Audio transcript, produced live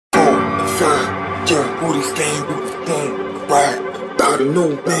Fortify, yeah, who they stand, we was born, right? About a new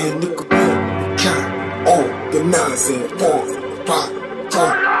man, nigga, born, count, organizing, Fortify.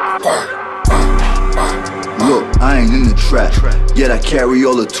 Look, I ain't in the trap, yet I carry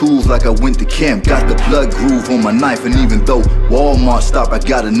all the tools like I went to camp. Got the blood groove on my knife, and even though Walmart stopped, I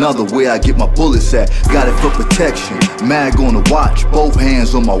got another where I get my bullets at. Got it for protection, mag on the watch, both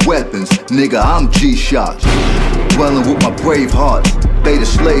hands on my weapons. Nigga, I'm G-Shots, dwelling with my brave heart. Bait a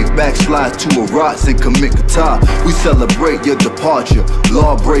slave, backslide to a rots and commit kata. We celebrate your departure,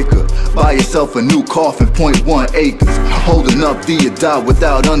 lawbreaker. Buy yourself a new coffin, 0.1 acres. Holding up the die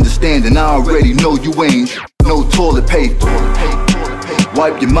without understanding. I already know you ain't no toilet paper.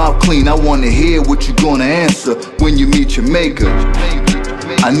 Wipe your mouth clean, I wanna hear what you gonna answer when you meet your maker.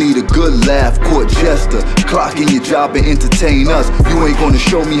 I need a good laugh, court jester. Clock in your job and entertain us. You ain't gonna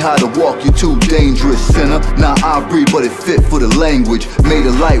show me how to walk, you too dangerous, sinner. Nah, I breathe, but it fit for the language. Made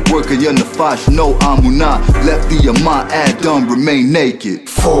a light worker, you're Nafash, no Amuna. Lefty of my Adam, remain naked.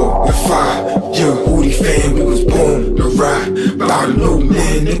 Fortify, yeah, who they fan, we was born to ride. About a new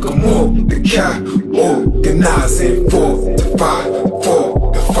man, nigga, more the guy. Organizing, Fortify.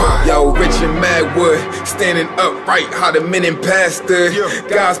 Yo, Rich and M.A.G, standing upright, how the men in pastor.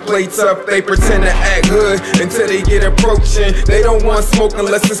 Guys play tough, they pretend to act hood until they get approaching. They don't want smoke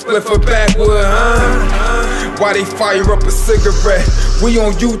unless it's split for backwood, huh? Why they fire up a cigarette? We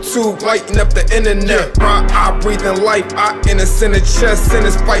on YouTube, lighting up the internet. I breathing life, I innocent a chest,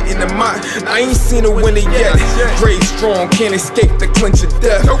 sinners fighting the mind. I ain't seen a winner yet. Brave, strong, can't escape the clinch of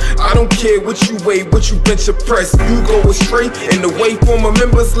death. I don't care what you weigh, what you bench or press. You go astray, and the way former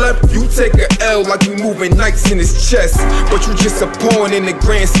members left, you take a L like you moving knights in his chest. But you just a pawn in the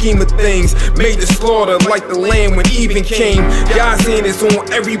grand scheme of things. Made to slaughter like the lamb when even came. God's hand is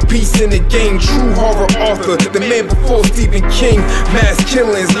on every piece in the game. True horror author, the man before Stephen King. Mass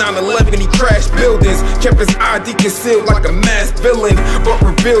killings, 9/11 he crashed buildings. Kept his ID concealed like a masked villain, but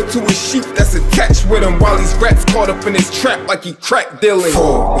revealed to his sheep that's attached with him. While these rats caught up in his trap like he crack dealing.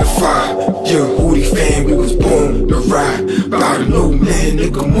 Fortify, yeah, who they fan, we was born to ride. About a new man,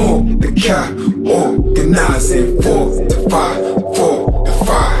 nigga, more the guy. Organizing, Fortify.